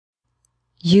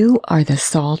You are the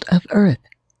salt of earth.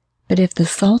 But if the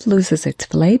salt loses its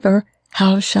flavor,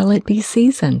 how shall it be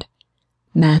seasoned?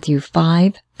 Matthew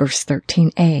 5, verse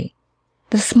 13a.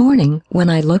 This morning, when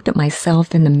I looked at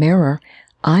myself in the mirror,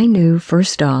 I knew,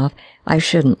 first off, I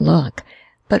shouldn't look.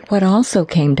 But what also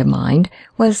came to mind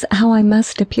was how I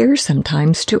must appear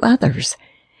sometimes to others.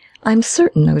 I'm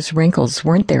certain those wrinkles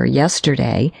weren't there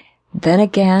yesterday. Then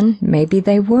again, maybe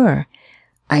they were.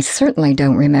 I certainly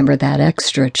don't remember that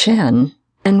extra chin.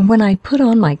 And when I put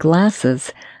on my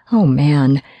glasses, oh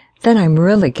man, then I'm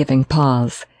really giving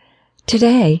pause.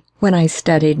 Today, when I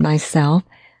studied myself,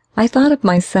 I thought of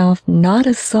myself not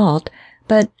as salt,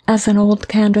 but as an old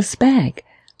canvas bag.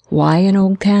 Why an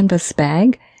old canvas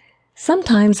bag?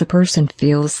 Sometimes a person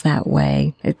feels that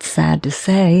way, it's sad to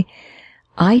say.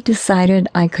 I decided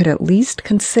I could at least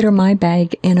consider my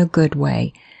bag in a good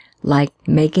way, like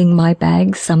making my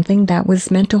bag something that was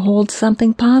meant to hold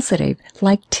something positive,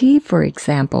 like tea, for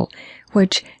example,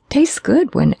 which tastes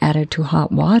good when added to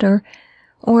hot water.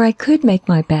 Or I could make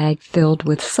my bag filled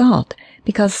with salt,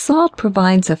 because salt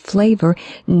provides a flavor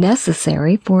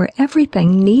necessary for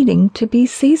everything needing to be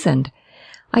seasoned.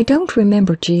 I don't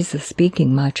remember Jesus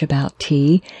speaking much about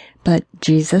tea, but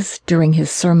Jesus, during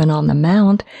his Sermon on the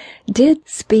Mount, did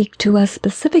speak to us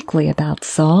specifically about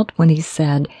salt when he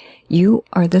said, "You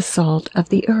are the salt of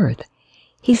the earth."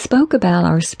 He spoke about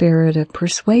our spirit of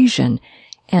persuasion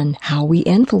and how we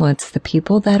influence the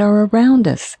people that are around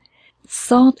us.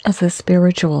 Salt as a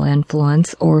spiritual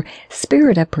influence or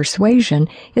spirit of persuasion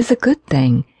is a good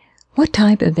thing. What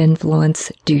type of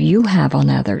influence do you have on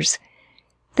others?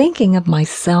 Thinking of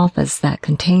myself as that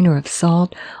container of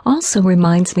salt also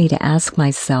reminds me to ask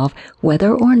myself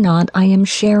whether or not I am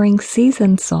sharing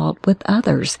seasoned salt with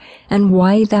others and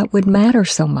why that would matter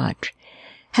so much.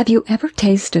 Have you ever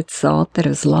tasted salt that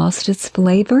has lost its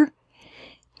flavor?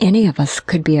 Any of us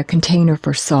could be a container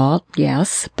for salt,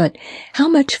 yes, but how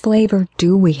much flavor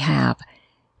do we have?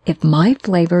 If my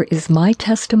flavor is my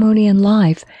testimony in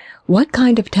life, what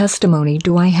kind of testimony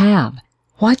do I have?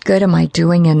 What good am I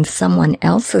doing in someone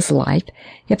else's life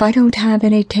if I don't have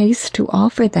any taste to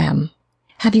offer them?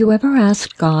 Have you ever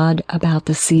asked God about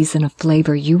the season of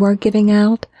flavor you are giving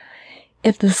out?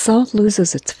 If the salt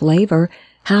loses its flavor,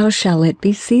 how shall it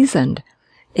be seasoned?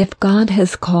 If God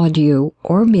has called you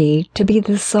or me to be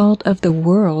the salt of the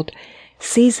world,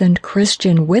 seasoned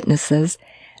Christian witnesses,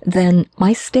 then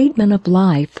my statement of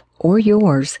life, or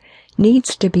yours,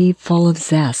 needs to be full of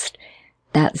zest.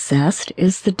 That zest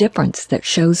is the difference that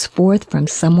shows forth from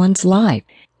someone's life.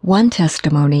 One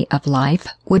testimony of life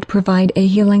would provide a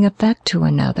healing effect to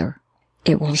another.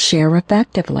 It will share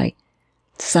effectively.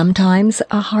 Sometimes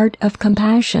a heart of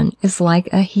compassion is like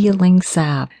a healing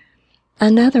salve.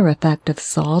 Another effect of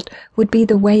salt would be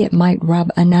the way it might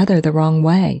rub another the wrong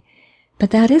way.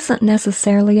 But that isn't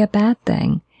necessarily a bad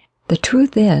thing. The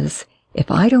truth is, if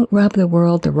I don't rub the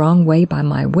world the wrong way by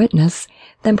my witness,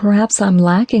 then perhaps I'm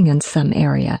lacking in some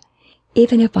area.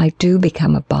 Even if I do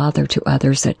become a bother to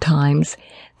others at times,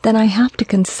 then I have to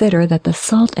consider that the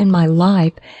salt in my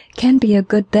life can be a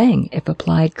good thing if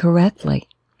applied correctly.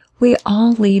 We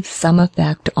all leave some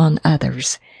effect on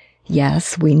others.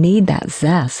 Yes, we need that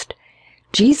zest.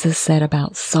 Jesus said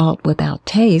about salt without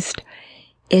taste,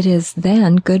 "It is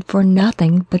then good for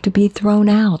nothing but to be thrown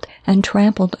out and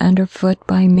trampled underfoot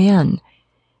by men."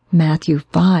 Matthew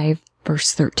 5,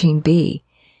 verse 13b.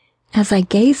 As I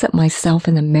gaze at myself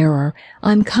in the mirror,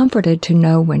 I'm comforted to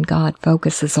know when God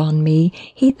focuses on me,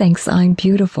 He thinks I'm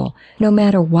beautiful, no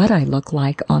matter what I look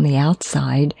like on the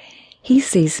outside. He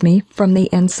sees me from the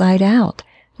inside out,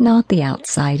 not the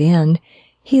outside in.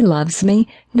 He loves me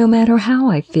no matter how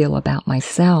I feel about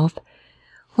myself.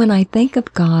 When I think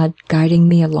of God guiding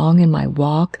me along in my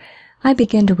walk, I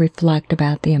begin to reflect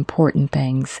about the important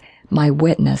things, my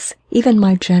witness, even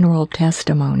my general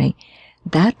testimony.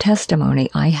 That testimony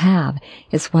I have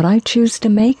is what I choose to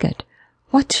make it.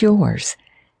 What's yours?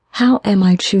 How am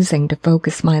I choosing to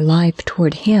focus my life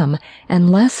toward Him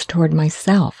and less toward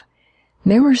myself?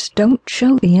 Mirrors don't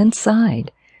show the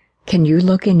inside. Can you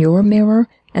look in your mirror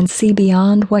and see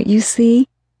beyond what you see?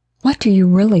 What do you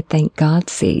really think God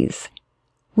sees?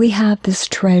 We have this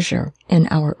treasure in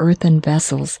our earthen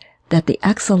vessels, that the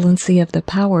excellency of the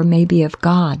power may be of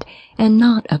God and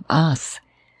not of us.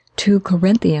 2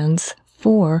 Corinthians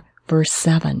 4, verse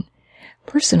 7.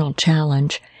 Personal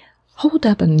challenge. Hold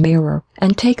up a mirror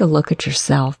and take a look at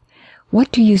yourself.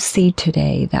 What do you see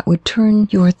today that would turn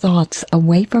your thoughts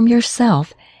away from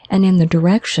yourself and in the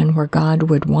direction where God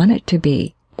would want it to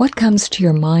be? What comes to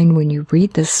your mind when you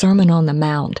read the Sermon on the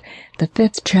Mount, the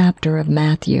 5th chapter of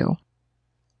Matthew?